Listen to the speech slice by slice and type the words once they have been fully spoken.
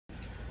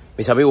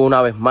Mis amigos,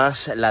 una vez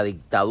más, la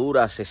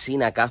dictadura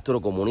asesina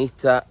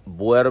castrocomunista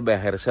vuelve a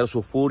ejercer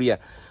su furia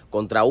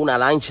contra una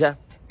lancha.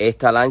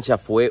 Esta lancha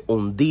fue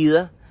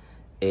hundida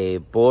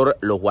por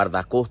los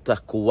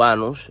guardacostas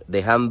cubanos,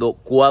 dejando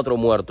 4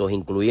 muertos,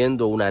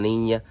 incluyendo una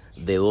niña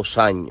de 2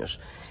 años.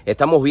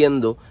 Estamos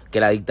viendo que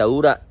la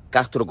dictadura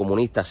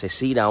castrocomunista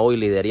asesina, hoy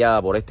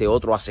liderada por este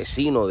otro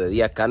asesino de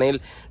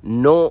Díaz-Canel,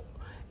 no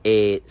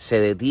se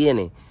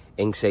detiene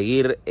en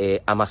seguir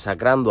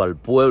amasacrando al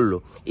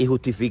pueblo y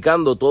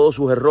justificando todos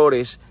sus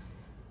errores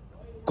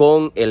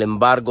con el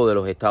embargo de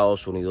los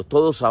Estados Unidos.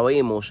 Todos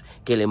sabemos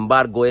que el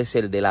embargo es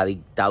el de la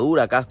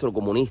dictadura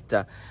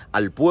castrocomunista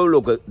al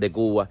pueblo de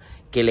Cuba,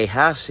 que les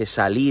hace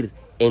salir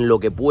en lo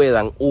que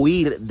puedan,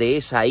 huir de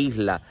esa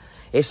isla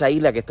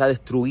que está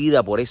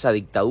destruida por esa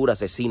dictadura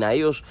asesina.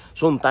 Ellos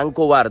son tan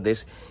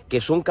cobardes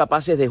que son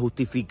capaces de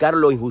justificar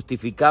lo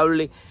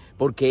injustificable,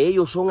 porque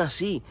ellos son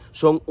así,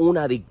 son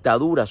una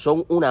dictadura,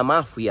 son una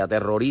mafia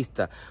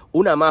terrorista,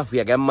 una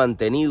mafia que han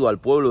mantenido al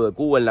pueblo de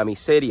Cuba en la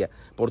miseria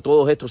por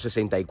todos estos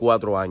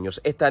 64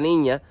 años. Esta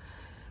niña,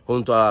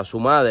 junto a su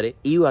madre,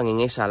 iban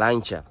en esa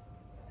lancha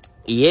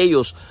y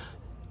ellos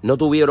no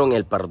tuvieron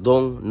el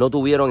perdón, no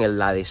tuvieron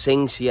la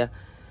decencia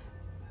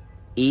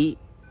y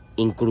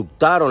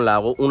incrustaron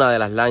una de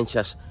las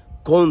lanchas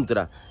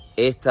contra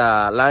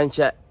esta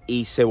lancha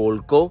y se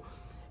volcó.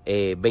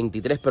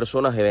 23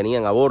 personas que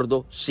venían a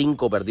bordo,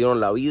 5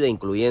 perdieron la vida,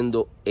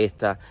 incluyendo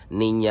esta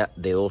niña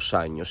de 2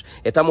 años.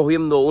 Estamos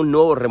viendo un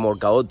nuevo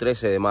remolcador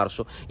 13 de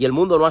marzo y el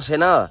mundo no hace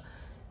nada.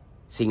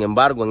 Sin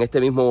embargo, en este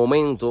mismo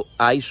momento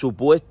hay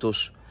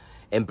supuestos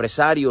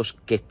empresarios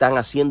que están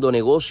haciendo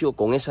negocio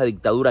con esa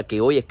dictadura que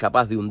hoy es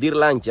capaz de hundir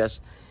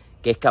lanchas,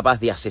 que es capaz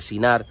de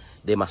asesinar,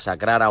 de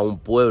masacrar a un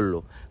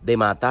pueblo, de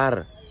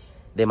matar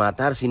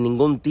sin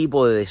ningún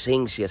tipo de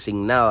decencia,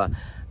 sin nada,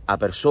 a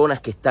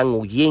personas que están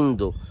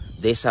huyendo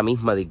de esa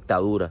misma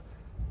dictadura.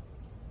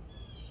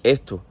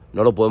 Esto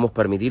no lo podemos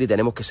permitir y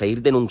tenemos que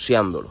seguir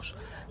denunciándolos.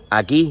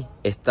 Aquí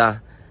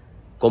está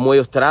cómo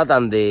ellos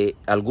tratan de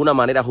alguna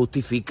manera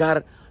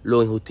justificar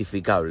lo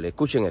injustificable.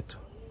 Escuchen esto.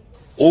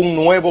 Un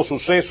nuevo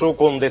suceso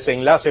con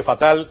desenlace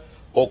fatal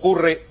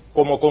ocurre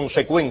como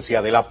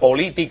consecuencia de la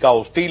política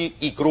hostil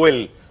y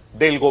cruel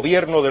del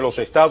gobierno de los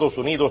Estados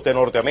Unidos de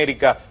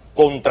Norteamérica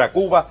contra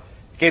Cuba,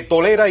 que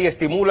tolera y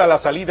estimula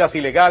las salidas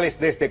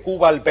ilegales desde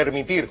Cuba al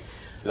permitir...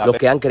 Los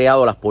que han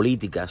creado las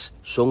políticas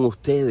son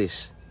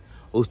ustedes.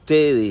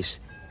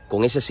 Ustedes,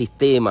 con ese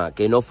sistema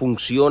que no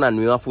funciona,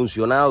 no ha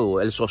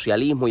funcionado, el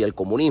socialismo y el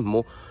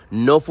comunismo,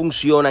 no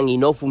funcionan y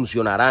no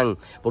funcionarán,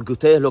 porque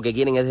ustedes lo que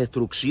quieren es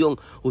destrucción,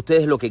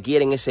 ustedes lo que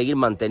quieren es seguir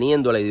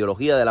manteniendo la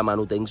ideología de la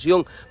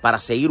manutención para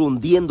seguir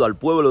hundiendo al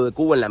pueblo de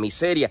Cuba en la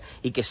miseria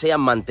y que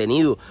sean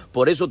mantenidos.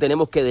 Por eso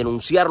tenemos que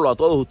denunciarlo a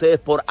todos ustedes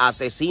por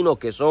asesinos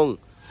que son.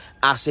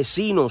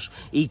 Asesinos,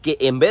 y que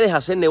en vez de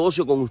hacer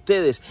negocio con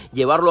ustedes,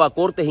 llevarlo a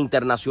cortes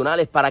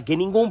internacionales para que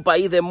ningún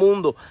país del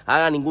mundo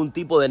haga ningún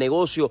tipo de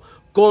negocio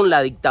con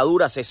la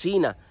dictadura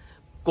asesina,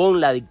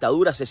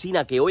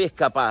 que hoy es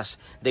capaz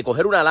de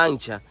coger una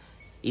lancha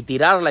y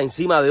tirarla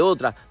encima de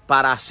otra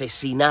para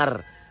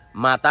asesinar,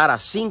 matar a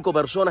 5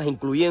 personas,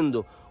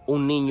 incluyendo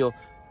un niño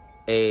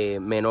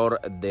menor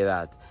de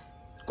edad,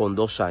 con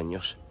 2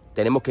 años.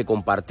 Tenemos que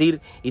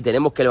compartir y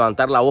tenemos que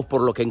levantar la voz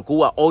por lo que en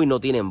Cuba hoy no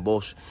tienen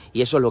voz.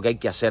 Y eso es lo que hay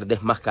que hacer,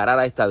 desmascarar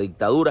a esta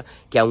dictadura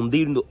que ha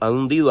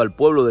hundido al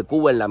pueblo de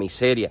Cuba en la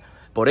miseria.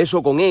 Por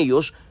eso con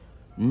ellos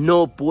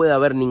no puede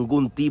haber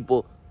ningún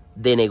tipo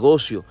de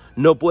negocio,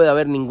 no puede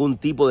haber ningún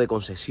tipo de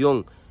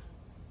concesión.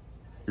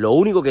 Lo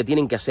único que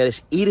tienen que hacer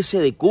es irse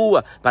de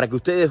Cuba para que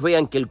ustedes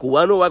vean que el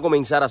cubano va a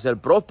comenzar a ser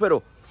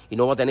próspero y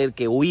no va a tener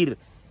que huir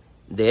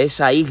de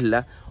esa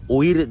isla,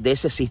 huir de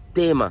ese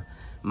sistema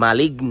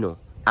maligno,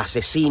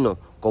 asesino,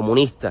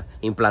 comunista,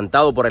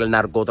 implantado por el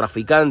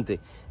narcotraficante,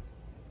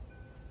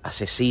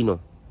 asesino,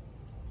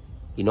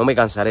 y no me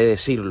cansaré de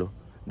decirlo,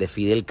 de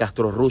Fidel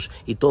Castro Ruz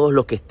y todos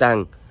los que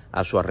están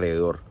a su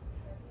alrededor.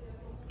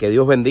 Que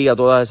Dios bendiga a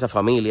toda esa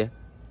familia,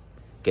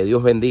 que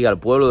Dios bendiga al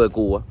pueblo de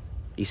Cuba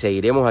y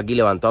seguiremos aquí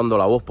levantando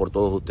la voz por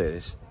todos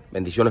ustedes.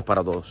 Bendiciones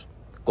para todos.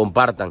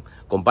 Compartan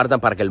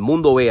para que el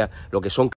mundo vea lo que son